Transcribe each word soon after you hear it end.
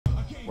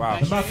Wow.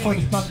 The match point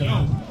is done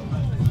now.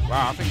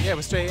 Wow, I think, yeah,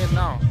 we're straight in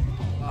now.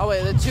 Oh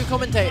wait, the two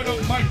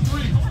commentators. Mic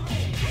 3.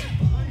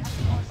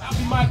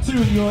 Mic 2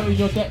 in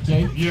your deck,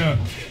 Jay. Yeah.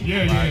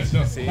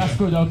 See, That's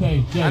good,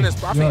 okay. Jay, and I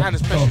think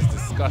Anna's pressure is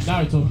disgusting. Now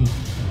you're talking.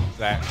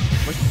 Like,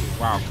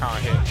 wow,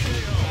 can't hit.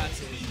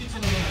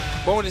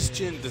 Bonus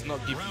chin does not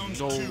give you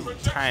no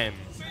time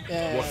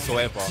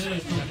whatsoever.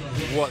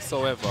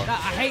 Whatsoever.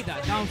 I hate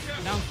that. Down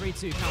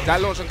 3-2. That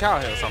launch on cow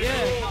hit or something?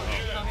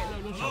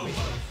 Yeah.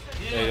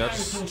 Yeah,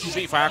 just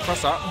street fire,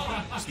 cross up.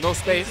 There's no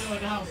space.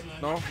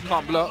 No,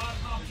 can't block.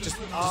 Just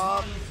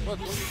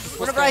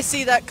Whenever I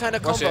see that kind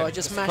of combo, I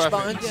just mash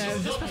buttons. Yeah,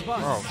 just press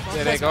buttons. Oh,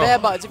 yeah, there you go. Bare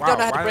buttons. If you don't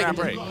know how to why break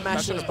did it, I just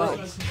mash those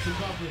buttons.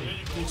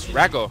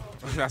 Rago.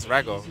 That's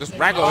Rago. Just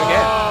Rago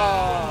again.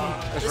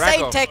 That's This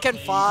ain't Rago. Tekken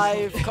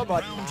 5. Come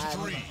on,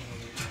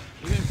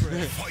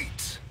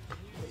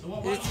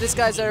 man. This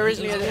guy's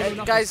originally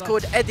a guy's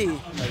called Eddie,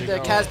 the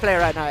Kaz player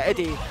right now.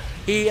 Eddie.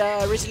 He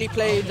originally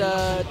played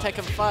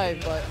Tekken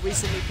 5, but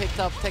recently picked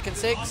up Tekken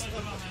 6.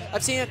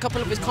 I've seen a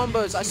couple of his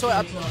combos. I saw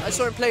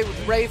him play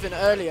with Raven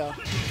earlier.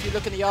 If you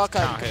look in the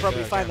archive, you can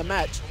probably find the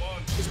match.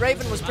 His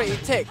Raven was pretty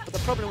tick, but the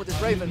problem with his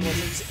Raven was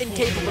he's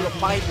incapable of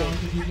binding.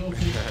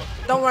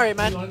 Don't worry,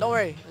 man. Don't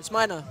worry. It's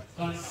minor.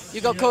 You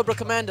got Cobra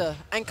Commander,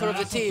 anchor of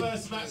the team. Let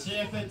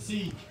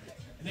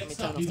me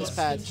turn off this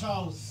pad.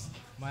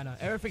 Minor.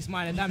 Everything's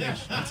minor damage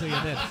until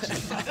you're dead.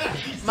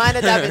 Minor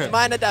damage.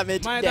 Minor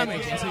damage. Minor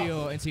damage until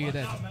you're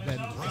dead. Then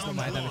it's not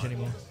minor damage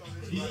anymore.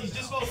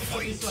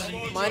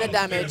 Minor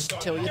damage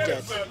till you're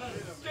dead.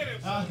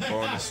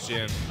 Bonus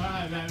chin.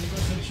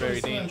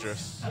 Very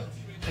dangerous.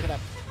 Look at that.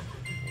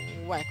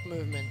 Whack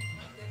movement.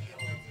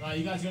 Right,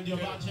 you guys gonna do a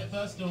button check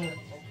first or?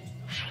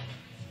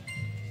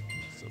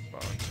 It's a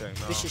button check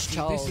now. Vicious This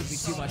Charles. would be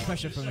too much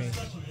pressure for me.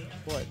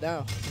 What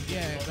now?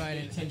 Yeah,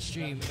 going in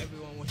stream,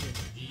 everyone watching.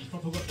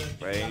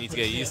 But you need to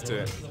get used to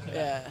it.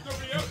 Yeah.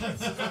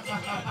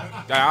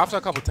 Yeah, after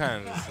a couple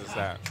times, it's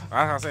that.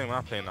 I'm saying when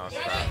I play now, it's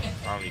that.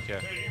 I don't really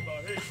care.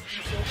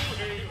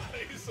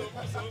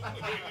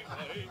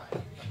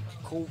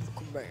 Cool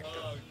Commander.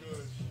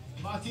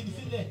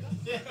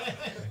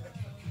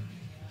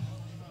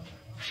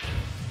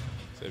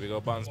 So we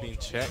got buttons being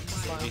checked.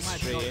 Be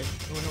straight in. I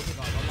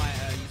might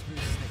use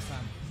Bruce next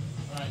time.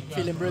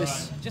 Feeling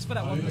Bruce. Just for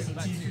that one person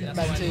back two.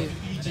 Back two.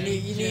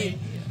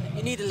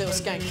 You need a little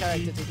skank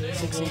character to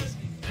succeed.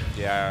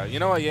 Yeah, you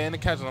know what? Yeah, in the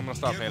casual, I'm gonna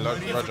start playing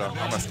Roger. I'm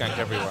gonna skank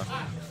everyone.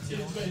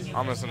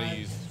 I'm just gonna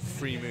use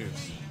 3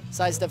 moves: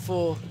 Sidestep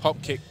 4.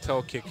 hop kick,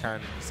 tail kick,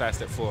 and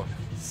sidestep 4.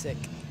 Sick.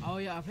 Oh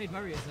yeah, I played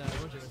Mario as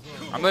Roger as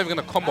well. I'm not even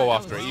gonna combo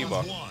after it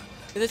either.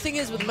 The thing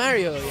is with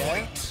Mario,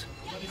 yeah,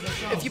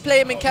 if you play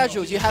him in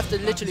casuals, you have to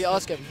literally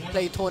ask him,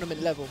 play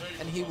tournament level,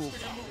 and he will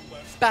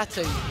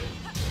batter you.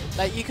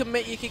 Like you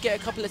could get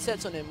a couple of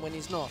sets on him when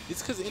he's not.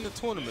 It's because in the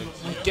tournament,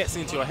 it gets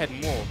into your head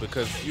more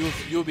because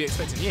you'll be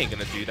expecting he ain't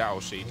gonna do that.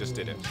 Oh shit, he just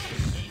did it.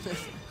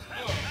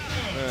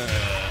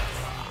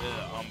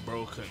 I'm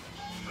broken.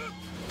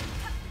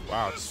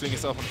 Wow, just swing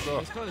yourself on the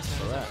floor.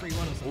 Alright.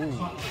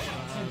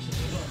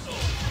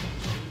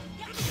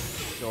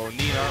 Yo,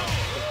 Nina.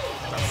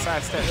 That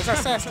sidestep. Is that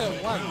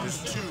sidestep 1?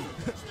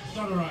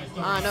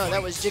 Ah no,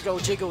 that was jiggle,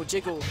 jiggle,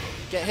 jiggle.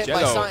 Get hit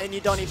by Jello. something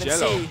you don't even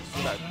see.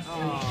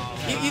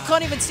 You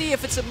can't even see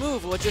if it's a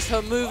move or just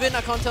her moving. I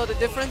can't tell the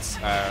difference.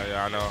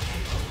 Yeah, I know.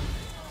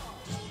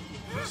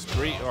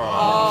 Street.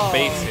 Oh,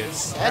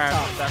 bases.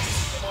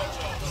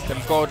 That's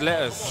them gold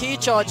letters. Key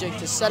charging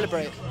to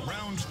celebrate.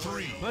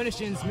 Bonus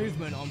Jin's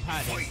movement on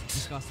pad is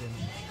disgusting.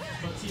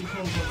 His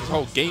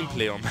whole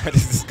gameplay on that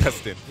is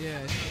disgusting.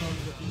 Yeah.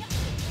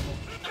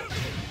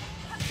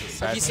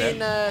 Have you seen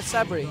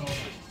Sabri?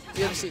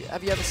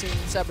 Have you ever seen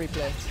Sabri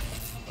play?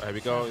 There we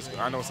go.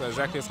 I know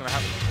exactly what's gonna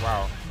happen.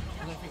 Wow.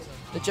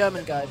 The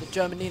German guy, the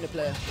German Nina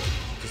player.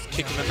 Just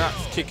kicking the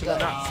nuts, kicking the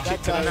nuts, That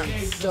kick to the guy,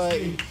 nuts,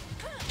 dirty,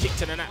 kick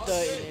to the nuts.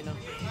 dirty Nina.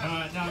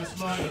 Alright, now it's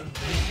mine.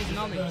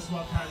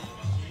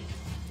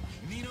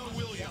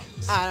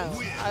 I don't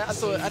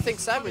know. I think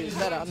Sabri is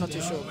better. I'm not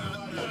too sure.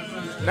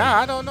 Nah,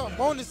 I don't know.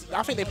 Bonus.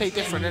 I think they play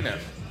different, innit?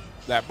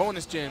 Like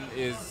bonus gym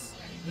is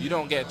you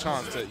don't get a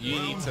chance to. You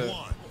need to.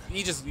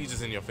 You just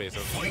in your face.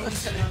 Okay?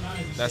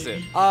 That's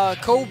it.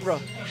 Cobra,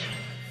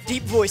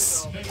 deep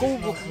voice,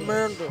 Cobra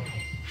Commander.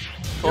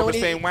 Cobra's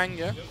playing Wang,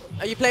 yeah.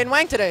 Are you playing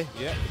Wang today?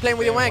 Yeah. You playing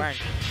with your Wang?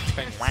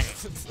 Playing Wang.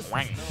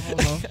 Wang.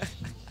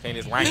 Playing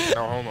his Wang.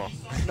 No homo.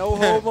 No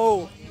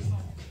homo.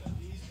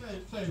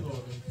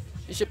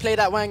 You should play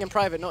that Wang in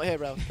private, not here,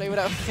 bro. Play with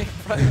that Wang in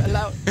private.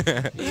 Allow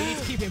it. You need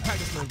to keep it in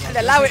practice mode, bro. And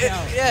allow it.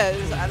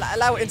 Yeah,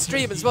 allow it in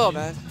stream as well,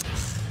 man.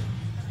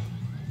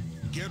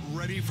 Get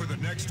ready for the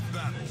next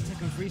battle.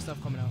 Tekken 3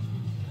 stuff coming out.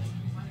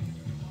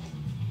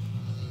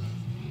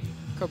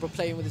 Cobra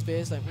playing with his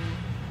beers, like,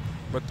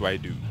 What do I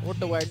do? what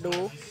do I do?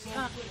 Round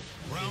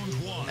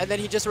 1. And then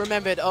he just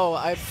remembered, oh,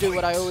 I do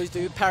what I always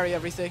do, parry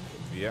everything.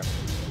 Yeah.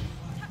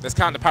 Let's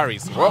count the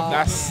parries. Whoop,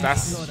 that's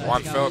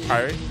one failed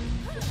parry.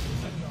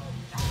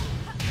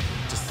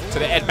 Just to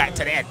the head back,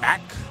 to the head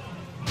back.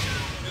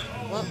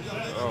 Well,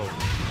 Oh.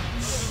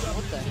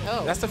 What the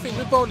hell? That's the thing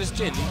with Bonus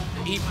Jin.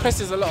 He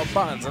presses a lot of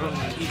buttons.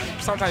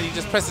 Sometimes he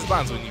just presses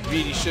buttons when you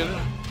really shouldn't.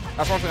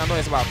 That's one thing I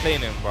noticed about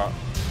playing him, but...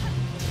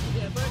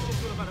 Yeah, Bonus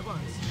Jin's all about the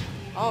buttons.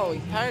 Oh, he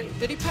parried.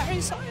 Did he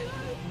parry something?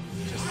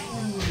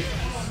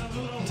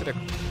 To the...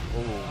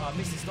 Oh,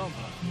 missed the stomp.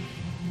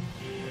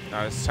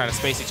 Now it's trying to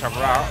space each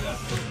other out.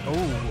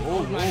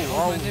 Oh,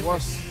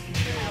 what's...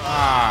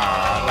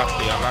 Ah,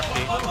 unlucky.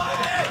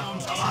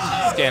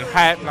 It's getting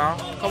hyped now.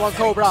 Come on,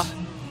 Cobra.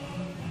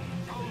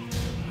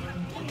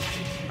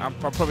 I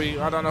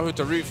don't know who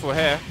to root for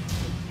here.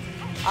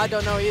 I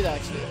don't know either,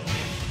 actually.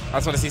 I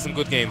just want to see some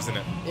good games in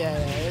it. Yeah,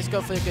 let's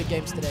go for the good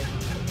games today.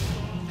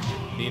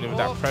 Needing with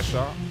that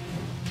pressure.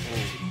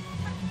 Ooh.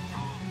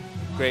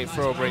 Great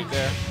throw break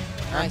there.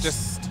 Nice. And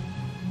just...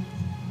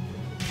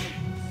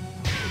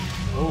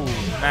 Ooh,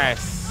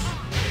 nice.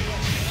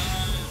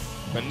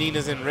 But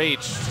Nina's in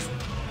rage.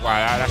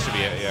 Wow, that should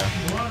be it, yeah.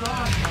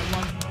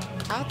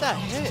 How'd that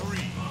hit?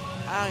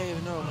 I don't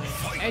even know, man.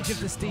 Edge of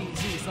the seat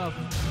itself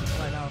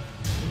right now.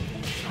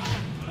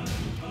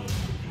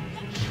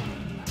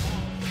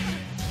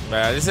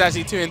 Man, this is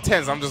actually too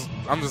intense. I'm just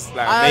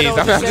like I amazed.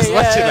 know what I'm to just say,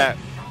 watching yeah.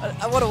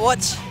 that. I want to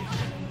watch.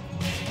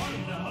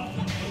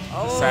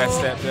 Oh. Side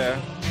step there.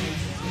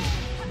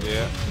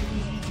 Yeah.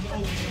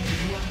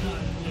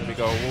 There we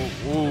go.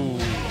 Ooh.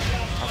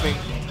 I think.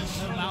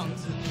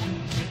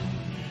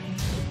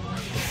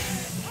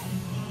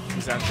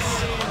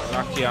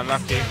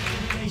 Unlucky.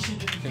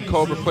 Can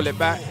Cobra pull it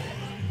back?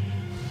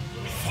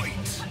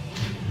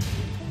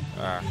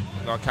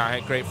 No, can't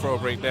hit. Great throw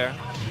break there.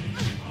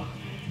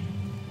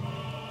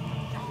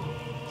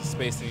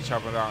 Spacing each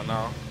other out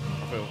now.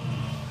 I feel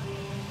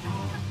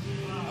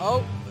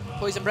Oh,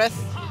 poison breath.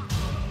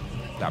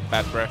 that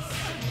bad breath.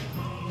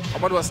 I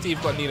wonder what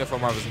Steve got Nina for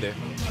Mother's Day.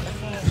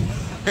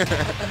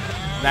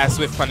 Nice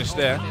swift punish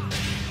there.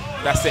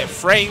 That's it.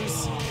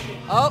 Frames.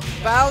 Oh,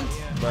 bound.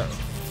 But,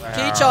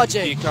 Key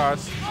charging. Key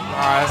cards.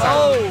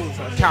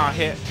 Oh. Can't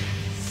hit.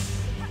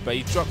 But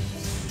he dropped.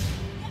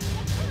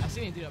 I've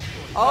seen him do that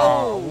before.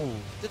 Oh. Ooh.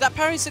 Did that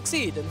parry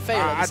succeed and fail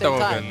at the I same don't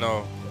time? even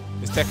know.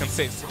 It's Tekken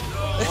 6.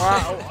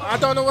 I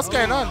don't know what's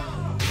going on.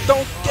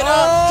 Don't get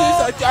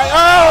Oh. up.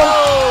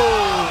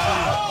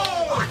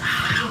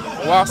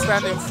 Oh! While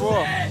standing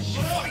 4.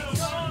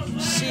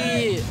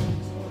 Shit.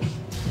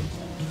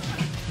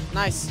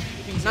 Nice.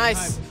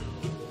 Nice.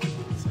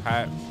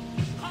 Hype.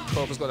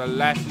 Cobra's got a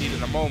life lead in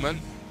the moment.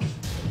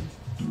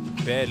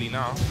 Barely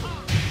now.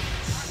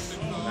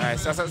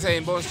 Nice. That's what I'm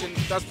saying. Bonus Jin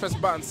does press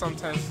buttons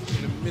sometimes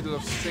in the middle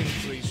of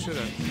things where he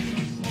shouldn't.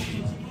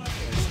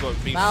 It's got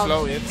being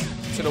floated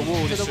to the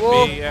wall. To This the should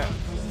wall. be, yeah.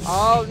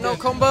 Oh, no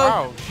combo.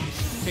 Wow. I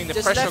think the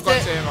Just pressure left got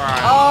it. to him. Right.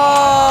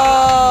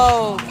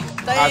 Oh,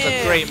 damn. That was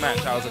a great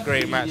match. That was a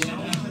great match.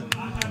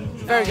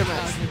 Very good That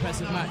match. was an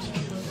impressive match.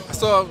 I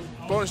saw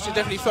Bonus Jin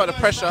definitely felt the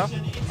pressure.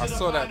 I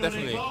saw that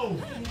definitely.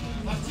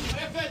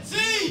 FNC!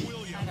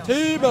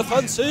 Team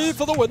FNC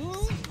for the win.